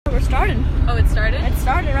starting. Oh, it started? It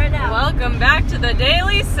started right now. Welcome back to the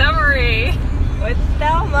Daily Summary With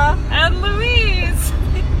Thelma and Louise.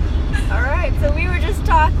 Alright, so we were just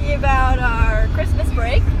talking about our Christmas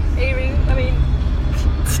break. Would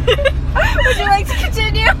you like to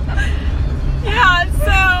continue? Yeah,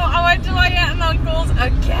 so I went to my aunt and uncle's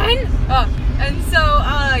again. And so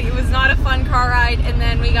it was not a fun car ride, and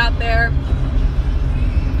then we got there.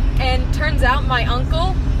 And turns out my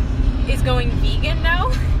uncle is going vegan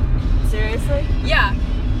now. Seriously? Yeah.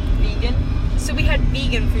 Vegan? So we had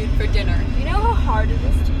vegan food for dinner. You know how hard it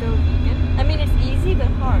is to go vegan? I mean, it's easy, but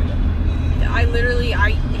hard. I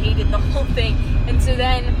hated the whole thing. And so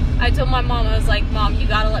then I told my mom, I was like, Mom, you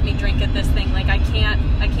gotta let me drink at this thing. Like, I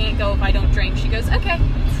can't go if I don't drink. She goes, okay.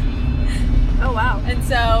 Oh, wow. And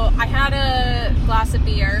so I had a glass of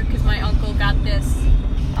beer because my uncle got this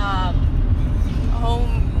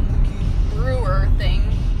home brewer thing.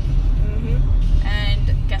 Mm-hmm.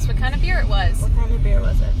 And guess what kind of beer it was? What kind of beer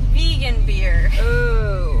was it? Vegan beer.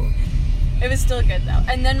 Ooh. It was still good though.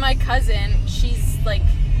 And then my cousin, she's like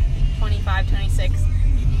 25, 26.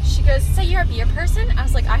 She goes, so you're a beer person? I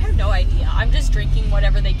was like, I have no idea. I'm just drinking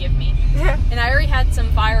whatever they give me. And I already had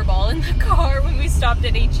some Fireball in the car when we stopped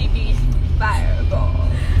at H-E-B. Fireball.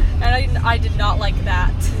 And I did not like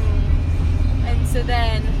that. And so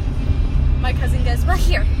then my cousin goes, well,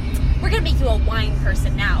 here, we're going to make you a wine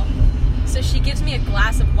person now. So she gives me a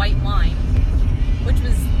glass of white wine, which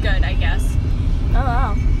was good, I guess. Oh,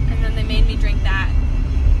 wow. And then they made me drink that.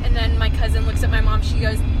 And then my cousin looks at my mom. She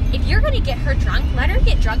goes, if you're going to get her drunk, let her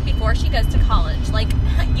get drunk before she goes to college. Like,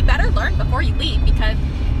 you better learn before you leave, because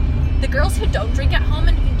the girls who don't drink at home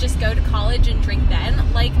and who just go to college and drink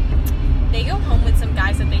then, like, they go home with some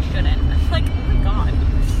guys that they shouldn't. I'm like, oh my god.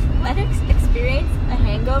 Let her experience a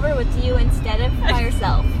hangover with you instead of by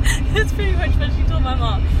yourself. That's pretty much what she told my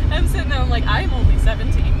mom. I'm sitting there, I'm like, I'm only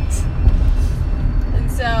 17.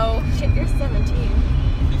 And so... Shit, you're 17.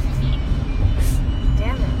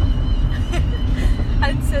 Damn it.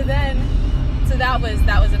 And so that was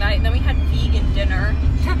a night. And then we had vegan dinner.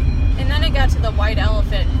 And then it got to the White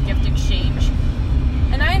Elephant gift exchange.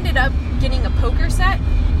 And I ended up getting a poker set,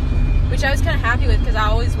 which I was kind of happy with because I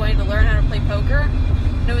always wanted to learn how to play poker.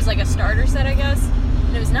 And it was like a starter set, I guess.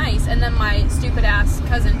 And it was nice. And then my stupid ass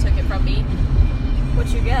cousin took it from me.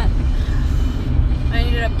 What'd you get? I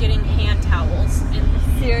ended up getting hand towels and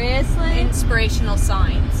Seriously? inspirational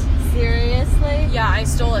signs. Seriously? Yeah, I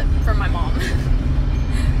stole it from my mom.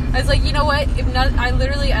 I was like, you know what?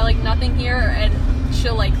 I like nothing here, and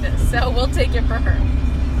she'll like this, so we'll take it for her.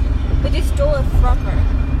 But you stole it from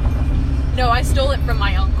her? No, I stole it from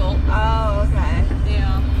my uncle. Oh, okay.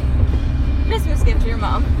 Yeah. Christmas gift to your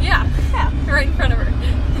mom. Yeah. Yeah. Right in front of her.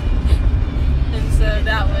 And so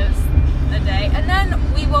that was a day. And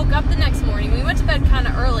then we woke up the next morning. We went to bed kind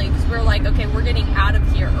of early because we were like, okay, we're getting out of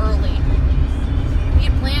here early. We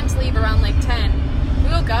had planned to leave around like 10. We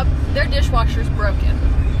woke up, their dishwasher's broken.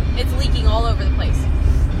 It's leaking all over the place.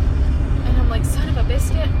 And I'm like, son of a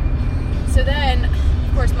biscuit. So then,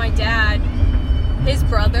 of course, my dad, his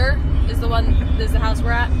brother is the house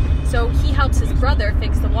we're at. So he helps his brother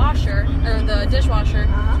fix the washer, or the dishwasher.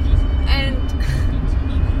 And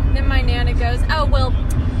then my Nana goes, oh, well,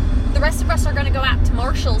 the rest of us are going to go out to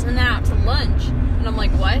Marshall's and then out to lunch. And I'm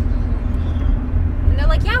like, what? And they're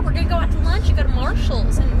like, yeah, we're going to go out to lunch and go to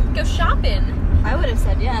Marshall's and go shopping. I would have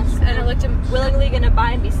said yes. And I looked at willingly going to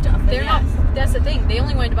buy me stuff. They're not. That's the thing. They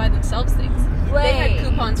only wanted to buy themselves things. Wait. They had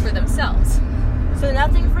coupons for themselves. So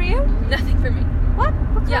nothing for you? Nothing for me. What?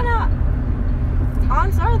 What kind of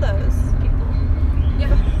aunts are those people?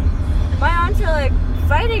 Yeah. My aunts are like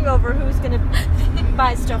fighting over who's going to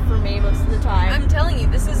buy stuff for me most of the time. I'm telling you,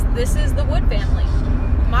 this is the Wood family.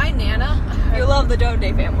 My Nana. You love the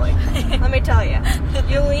Donde family. Let me tell you.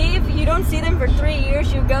 You leave, you don't see them for 3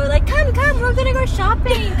 years, you go like, come, we're gonna go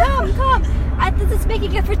shopping, come. This is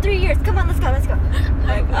making it for 3 years. Come on, let's go.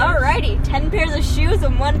 Like, alrighty, 10 pairs of shoes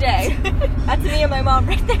in one day. That's me and my mom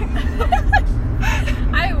right there.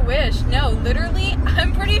 I wish. No, literally,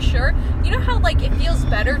 I'm pretty sure. You know how, like, it feels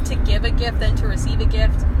better to give a gift than to receive a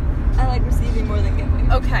gift? I like receiving more than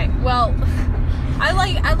giving. Okay, well,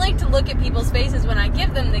 I like to look at people's faces when I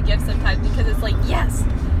give them the gift sometimes, because it's like, yes,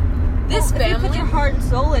 this family. If you put your heart and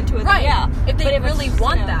soul into it, right? Yeah. If they really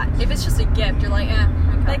want that. If it's just a gift, you're like, okay.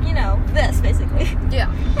 Like, this basically.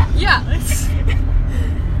 Yeah.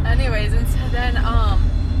 Anyways, and so then,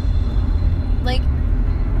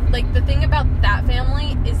 like the thing about that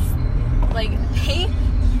family is, like,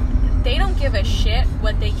 they don't give a shit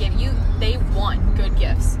what they give you. They want good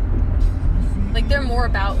gifts. Like, they're more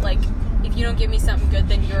about, like, if you don't give me something good,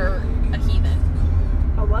 then you're a heathen.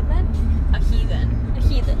 A what then? A heathen. A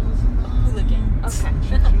heathen.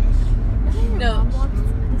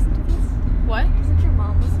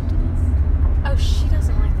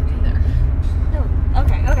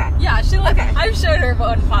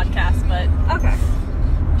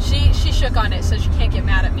 shook on it, so she can't get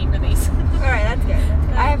mad at me for these. Alright, that's good.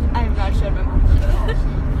 I have not showed my mom at all.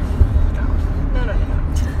 No.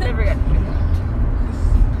 Never get to do that.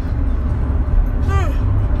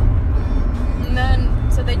 And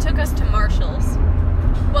then, so they took us to Marshall's.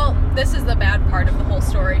 Well, this is the bad part of the whole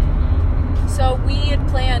story. So we had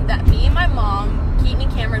planned that me and my mom, Keaton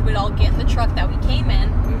and Cameron, would all get in the truck that we came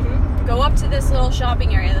in, go up to this little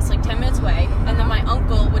shopping area that's like 10 minutes away, and then my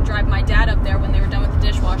uncle would drive my dad up there when they were done with the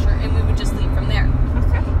dishwasher, and we would just leave from there.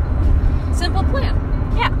 Okay. Simple plan.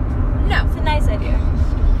 Yeah. No. It's a nice idea.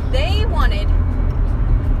 They wanted...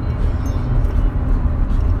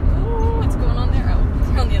 Ooh, what's going on there? Oh,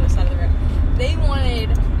 they're on the other side of the road. They wanted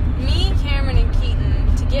me, Cameron, and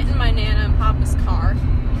Keaton to get in my Nana and Papa's car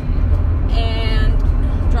and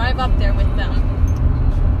drive up there with them.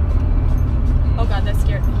 Oh god, that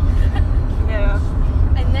scared me. Yeah.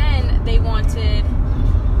 And then they wanted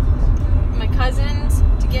my cousins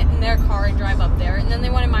to get in their car and drive up there. And then they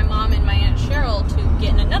wanted my mom and my Aunt Cheryl to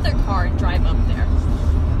get in another car and drive up there.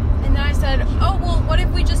 And then I said, oh, well, what if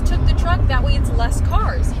we just took the truck? That way it's less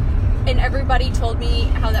cars. And everybody told me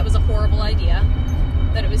how that was a horrible idea,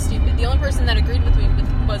 that it was stupid. The only person that agreed with me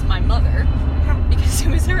was my mother, because it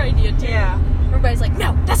was her idea too. Yeah. Everybody's like,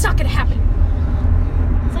 no, that's not going to happen.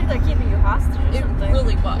 It's like they're keeping you hostage or It something.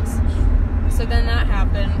 really was. So then that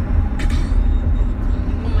happened.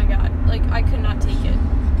 Oh my god. Like, I could not take it.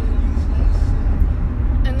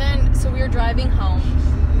 And then, so we were driving home.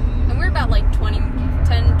 And we were about like 20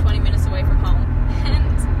 minutes away from home.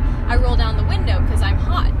 And I roll down the window because I'm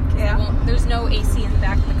hot. Yeah. There's no AC in the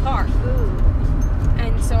back of the car. Ooh.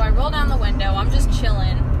 And so I roll down the window. I'm just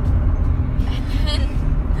chilling. And then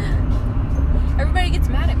everybody gets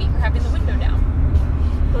mad at me for having the window down.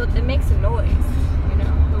 Well, it makes a noise, you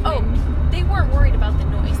know. The Oh, wind. they weren't worried about the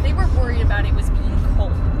noise. They were worried about it was being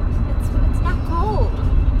cold. It's not cold.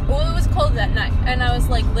 Well, it was cold that night. And I was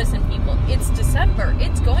like, listen, people, it's December.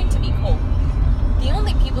 It's going to be cold. The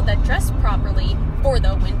only people that dressed properly for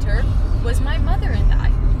the winter was my mother and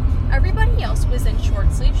I. Everybody else was in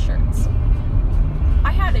short sleeve shirts.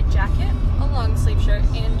 I had a jacket, a long sleeve shirt,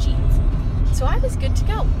 and jeans. So I was good to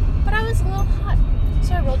go. But I was a little hot.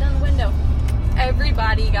 So I rolled down the window.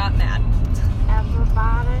 Everybody got mad.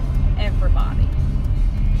 Everybody.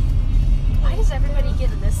 Why does everybody get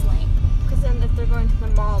in this lane? Because then if they're going to the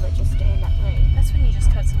mall, they just stay in that lane. That's when you just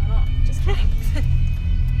cut someone off. Just kidding.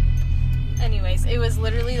 Anyways, it was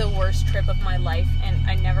literally the worst trip of my life, and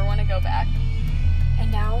I never want to go back.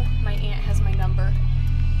 And now my aunt has my number,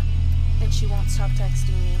 and she won't stop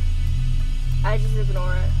texting me. I just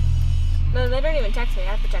ignore it. No, they don't even text me.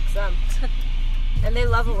 I have to text them. And they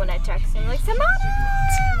love it when I text them. Like, Samana!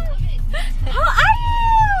 How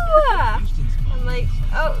are you? I'm like,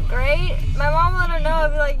 oh, great. My mom let her know.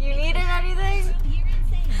 I'd be like, you needed anything?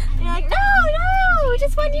 And you're like, no, we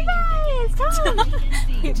just want you guys. Come.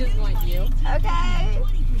 We just want you. Okay.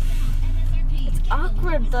 It's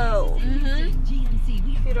awkward, though. Mm-hmm.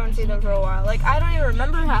 If you don't see them for a while. Like, I don't even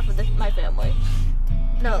remember half of my family.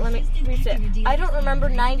 No, let me reset. I don't remember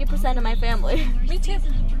 90% of my family. Me too.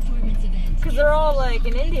 Because they're all, like,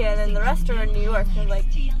 in India, and then the rest are in New York. And, like,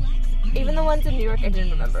 even the ones in New York, I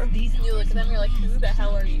didn't remember. You look at them, you're like, who the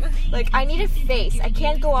hell are you? Like, I need a face. I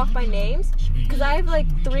can't go off by names. Because I have, like,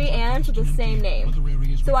 3 aunts with the same name.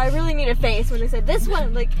 So I really need a face. When they said, this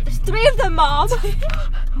one, like, there's 3 of them, Mom.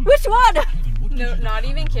 Which one? No, not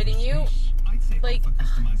even kidding you. Like,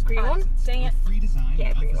 Green one? dang it.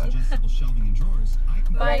 Yeah, green one.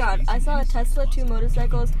 Oh my god, I saw a Tesla, 2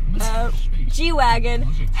 motorcycles, a G-Wagon,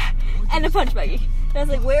 and a punch buggy. And I was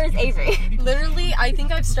like, where is Avery? Literally, I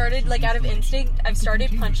think I've started, like, out of instinct, I've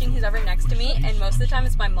started punching who's ever next to me, and most of the time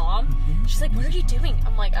it's my mom. She's like, what are you doing?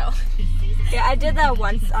 I'm like, oh. Yeah, I did that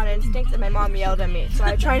once on instinct, and my mom yelled at me, so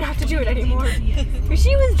I try not to do it anymore. But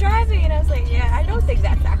she was driving, and I was like, yeah, I don't think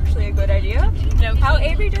that's actually a good idea. No, How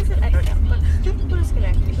Avery does it, I don't know, but we're just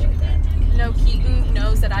gonna keep it like that. No, Keaton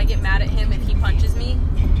knows that I get mad at him if he punches me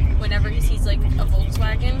whenever he sees, like, a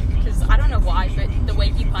Volkswagen, because I don't know why, but the way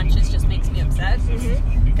he punches just makes me upset,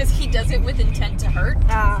 because he does it with intent to hurt.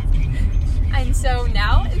 And so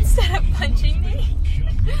now, instead of punching me,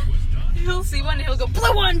 he'll see one and he'll go,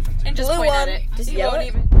 blue one, and just Blue point one. at it. Just He yell won't it?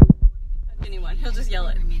 even touch anyone. He'll just yell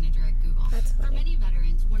it. Manager at Google. That's For funny. many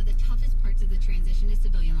veterans, one of the toughest parts of the transition to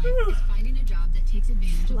civilian life is finding a job that takes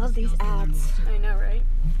advantage of Love the these skills they learned ads. while serving. I know, right?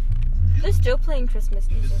 They're still playing Christmas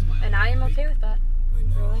music. And I am okay with that.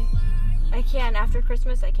 Really? I can. After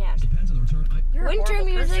Christmas, I can't. You're a Winter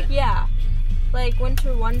horrible music, person. yeah. Like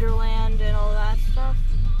Winter Wonderland and all that stuff.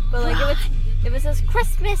 But like if it says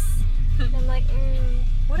Christmas, I'm like,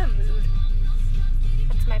 What a mood.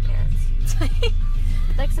 that's my parents.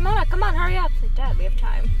 like, Simona, come on, hurry up. It's like, Dad, we have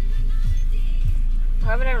time.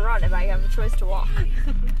 Why would I run if I have a choice to walk?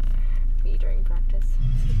 Me during practice.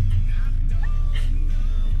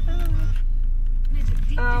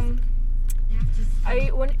 Are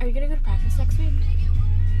you gonna go to practice next week?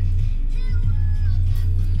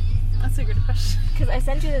 That's a good question. Because I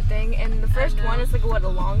sent you the thing, and the first one is like, what, a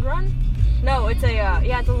long run? No, it's a,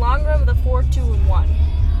 it's a long run with a 4, 2, and 1.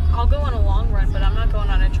 I'll go on a long run, but I'm not going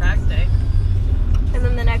on a track day. And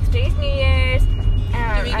then the next day is New Year's.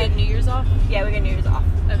 Do we get New Year's off? Yeah, we get New Year's off.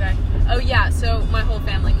 Okay. Oh, yeah, so my whole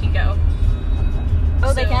family can go.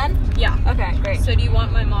 Oh, they can? Yeah. Okay, great. So do you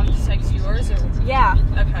want my mom to text yours, or? Yeah.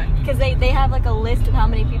 Okay. Because they have like a list of how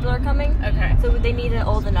many people are coming. Okay. So they need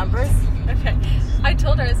all the numbers. Okay. I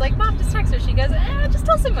told her, I was like, Mom, just text her. She goes, just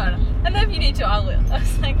tell Simona. And then if you need to, I will. I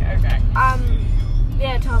was like, okay.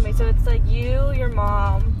 Yeah, tell me. So it's like you, your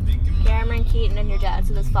mom, Cameron, Keaton, and your dad.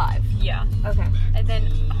 So there's 5. Yeah. Okay. And then,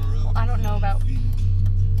 I don't know,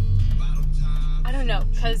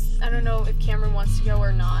 because I don't know if Cameron wants to go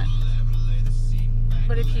or not.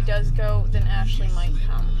 But if he does go, then Ashley might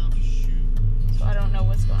come. So I don't know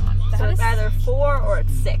what's going on. So it's either 4 or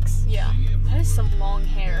it's 6. Yeah. That is some long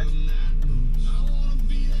hair.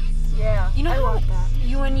 Yeah. You know I how love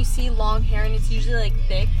that. when you see long hair and it's usually like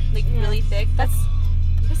thick, like really thick? That's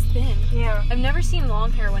thin. Yeah. I've never seen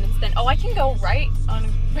long hair when it's thin. Oh, I can go right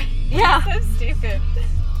on. Yeah. So stupid.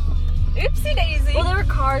 Oopsie daisy. Well, there were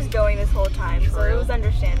cars going this whole time, so it was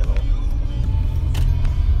understandable.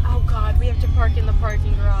 Oh God, we have to park in the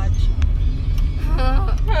parking garage.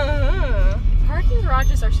 Parking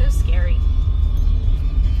garages are so scary.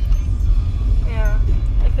 Yeah.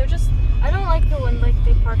 Like they're just. I don't like the one like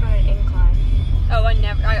they park on an incline. Oh,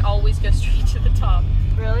 I always go straight to the top.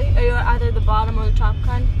 Really? Are you either the bottom or the top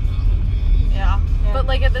kind? Yeah. But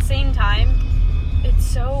like at the same time, it's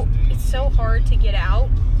so hard to get out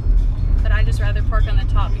that I just rather park on the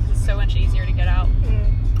top because it's so much easier to get out.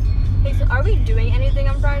 Hey, so are we doing anything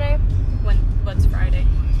on Friday? What's Friday?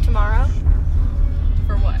 Tomorrow?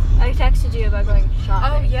 For what? I texted you about going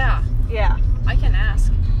shopping. Oh yeah. Yeah. I can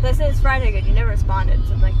ask. This is Friday good. You never responded.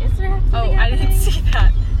 So I'm like, is there something happening? I didn't see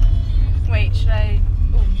that. Wait, should I?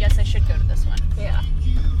 Oh, yes, I should go to this one. Yeah.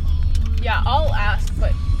 Yeah, I'll ask,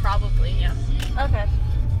 but probably, yeah. Okay.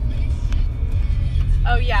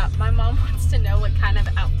 Oh yeah, my mom wants to know what kind of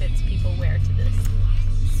outfits people wear to this.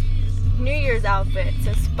 New Year's outfit.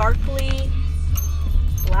 So sparkly,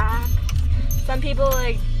 black. Some people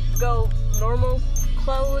like go normal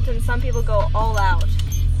clothes and some people go all out.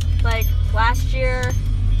 Like last year,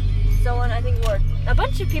 someone I think a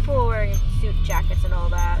bunch of people were wearing suit jackets and all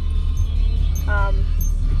that.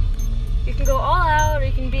 You can go all out, or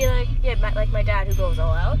you can be like like my dad who goes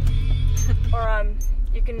all out, or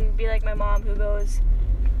you can be like my mom who goes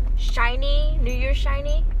shiny, New Year's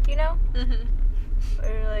shiny, you know? Mhm.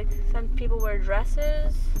 Or like some people wear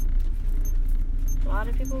dresses. A lot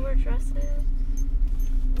of people wear dresses.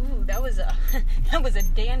 Ooh, that was a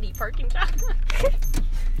dandy parking job.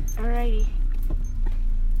 Alrighty.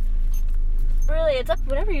 Really, it's up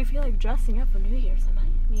whenever you feel like dressing up for New Year's.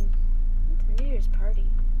 I mean, it's a New Year's party.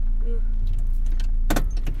 Ooh.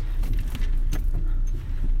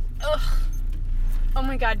 Ugh. Oh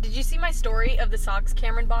my God, did you see my story of the socks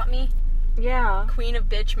Cameron bought me? Yeah. Queen of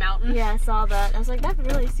Bitch Mountain. Yeah, I saw that. I was like, that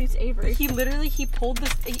really suits Avery. He pulled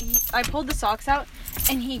this. I pulled the socks out,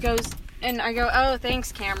 and he goes, and I go, oh,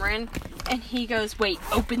 thanks, Cameron. And he goes, wait,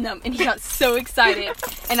 open them. And he got so excited.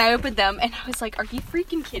 And I opened them, and I was like, are you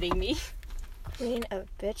freaking kidding me? Queen of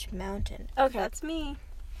Bitch Mountain. Okay. That's me.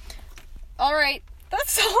 All right.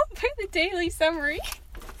 That's all for the daily summary.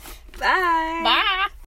 Bye. Bye.